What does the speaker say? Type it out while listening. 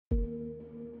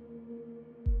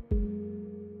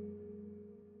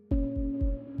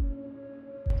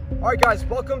All right, guys,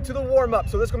 welcome to the warm-up.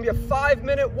 So this is gonna be a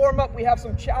 5-minute warm-up. We have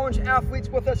some challenge athletes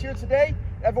with us here today.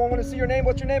 Everyone want to see your name?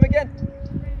 What's your name again?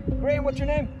 Graham, what's your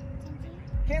name?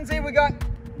 Kinsey. We got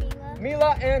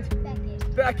Mila and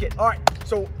Beckett. All right,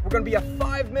 so we're gonna be a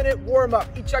 5-minute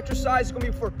warm-up. Each exercise is gonna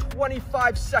be for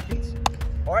 25 seconds.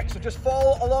 All right, so just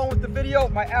follow along with the video.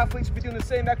 My athletes will be doing the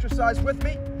same exercise with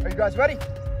me. Are you guys ready?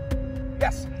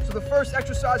 Yes. So the first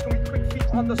exercise is gonna be quick feet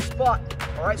on the spot.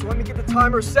 All right, so let me get the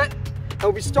timer set. And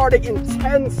we'll be starting in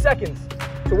 10 seconds.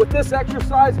 So with this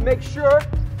exercise, make sure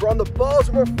we're on the balls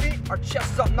of our feet, our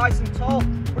chest is up nice and tall.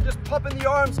 We're just pumping the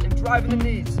arms and driving the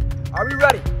knees. Are we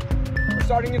ready? We're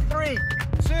starting in 3,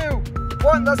 2,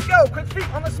 1, let's go. Quick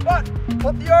feet on the spot.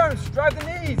 Pump the arms, drive the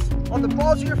knees. On the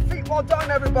balls of your feet, well done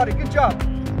everybody, good job.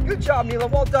 Good job, Mila,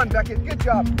 well done, Beckett, good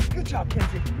job. Good job,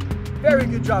 Kinsey. Very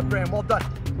good job, Graham, well done.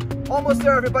 Almost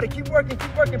there, everybody, keep working,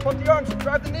 pump the arms,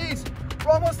 drive the knees.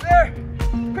 We're almost there.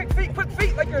 Quick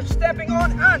feet, like you're stepping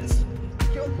on ants.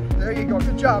 There you go,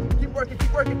 good job. Keep working.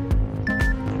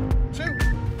 2,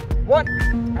 1,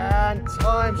 and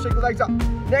time. Shake the legs up.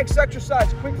 Next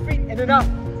exercise, quick feet in and out.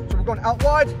 So we're going out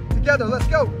wide, together, let's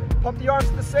go. Pump the arms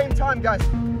at the same time, guys.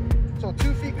 So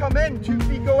 2 feet come in, 2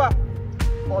 feet go out.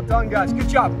 Well done, guys, good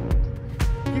job.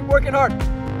 Keep working hard.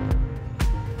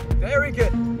 Very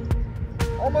good.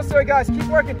 Almost there, guys, keep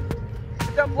working.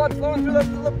 Get that blood flowing through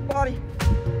the body.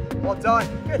 Well done,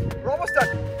 good, we're almost done.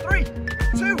 3,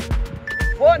 2,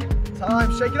 1,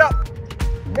 time, shake it up.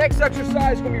 Next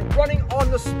exercise is gonna be running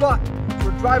on the spot. So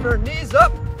we're driving our knees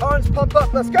up, arms pump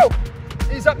up, let's go.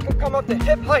 Knees up, come up to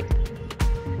hip height.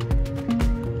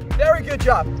 Very good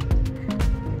job.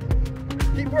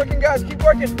 Keep working, guys, keep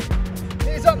working.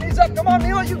 Knees up, come on,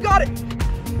 Mila, you got it.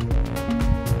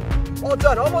 Well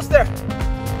done, almost there.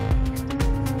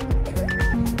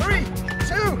 3,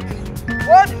 2,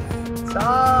 1.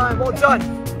 Time, well done.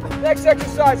 Next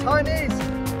exercise, high knees.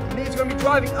 The knees are gonna be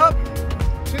driving up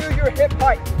to your hip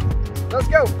height. Let's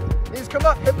go. Knees come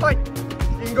up, hip height.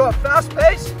 You can go at fast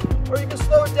pace, or you can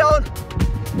slow it down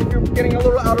if you're getting a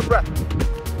little out of breath.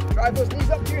 Drive those knees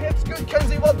up to your hips. Good,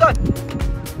 Kenzie, well done.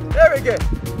 Very good.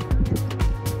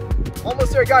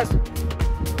 Almost there, guys.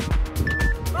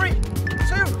 3,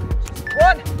 2,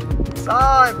 1.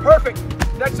 Time, perfect.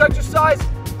 Next exercise,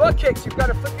 butt kicks. You've got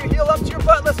to flip your heel up to your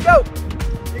butt. Let's go.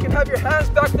 You can have your hands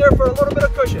back there for a little bit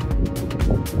of cushion.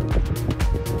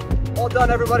 Well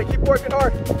done, everybody. Keep working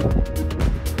hard.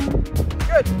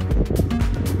 Good.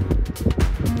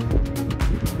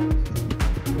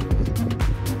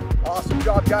 Awesome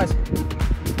job, guys.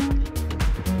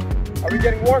 Are we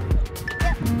getting warm?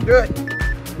 Yep. Good.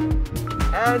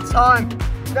 And time.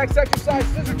 Next exercise,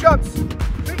 scissor jumps.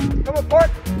 Feet come apart,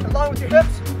 along with your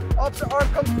hips. Opposite arm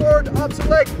comes forward, opposite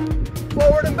leg.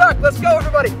 Forward and back. Let's go,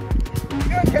 everybody.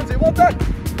 Good, Kenzie. Well done.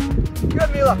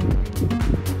 Good, Mila.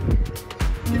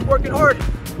 Keep working hard.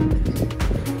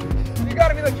 You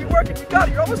got it, Mila. Keep working. You got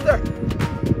it. You're almost there.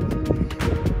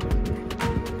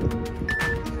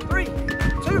 3,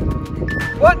 2,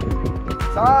 1.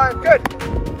 Time. Good.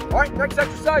 All right, next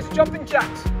exercise, jumping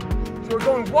jacks. So we're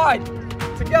going wide,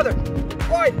 together,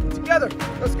 wide, together.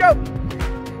 Let's go.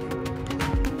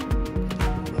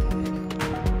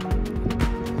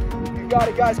 Got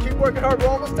it, guys. Keep working hard. We're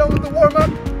almost done with the warm-up.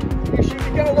 Make sure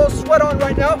you get a little sweat on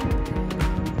right now.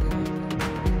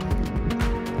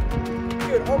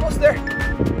 Good. Almost there.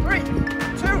 3, 2,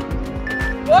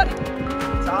 1.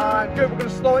 Time. Good. We're going to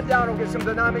slow it down. We'll get some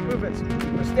dynamic movements. We're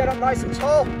going to stand up nice and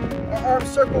tall. Our arms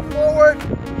circle forward.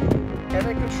 And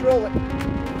then control it.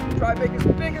 Try to make as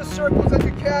big as circles as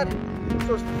you can.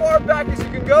 So as far back as you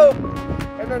can go.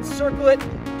 And then circle it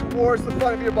towards the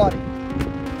front of your body.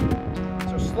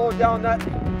 Slow down that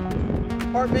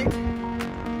heartbeat.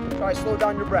 Try to slow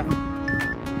down your breath.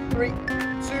 3, 2,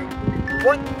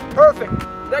 1. Perfect.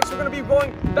 Next, we're going to be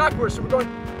going backwards. So we're going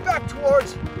back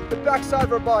towards the back side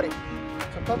of our body.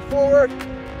 So come forward,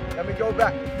 and we go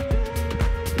back.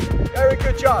 Very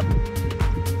good job.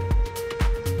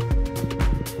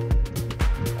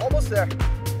 Almost there.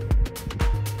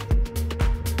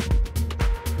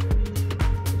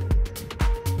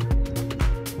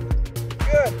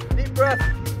 Good. Deep breath.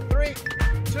 3,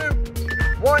 2,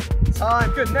 1.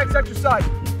 Time. Good. Next exercise.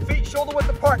 Feet shoulder width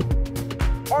apart.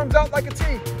 Arms out like a T.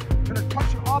 You're going to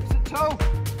touch your opposite toe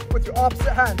with your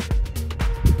opposite hand.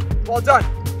 Well done.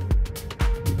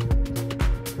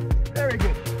 Very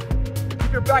good.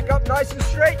 Keep your back up nice and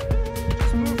straight.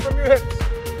 Just move from your hips.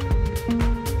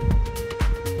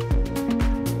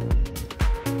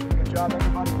 Good job,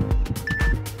 everybody.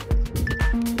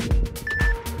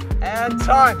 And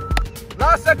time.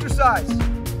 Last exercise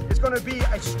is going to be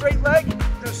a straight leg. You're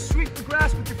going to sweep the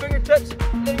grass with your fingertips,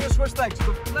 and then you're going to switch legs.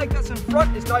 So the leg that's in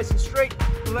front is nice and straight.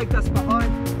 The leg that's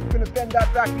behind, you're going to bend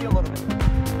that back knee a little bit.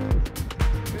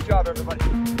 Good job, everybody.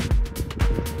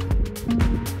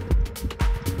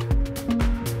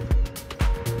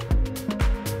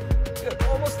 Good,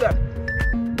 almost there.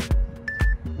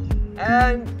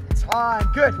 And time,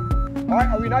 good. All right,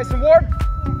 are we nice and warm?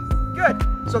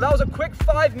 Good. So that was a quick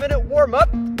 5-minute warm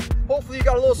up. Hopefully you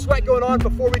got a little sweat going on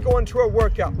before we go into our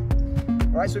workout.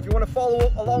 All right, so if you want to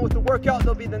follow along with the workout,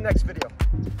 they'll be in the next video.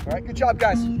 All right, good job,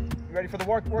 guys. You ready for the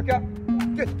workout?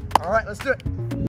 Good. All right, let's do it.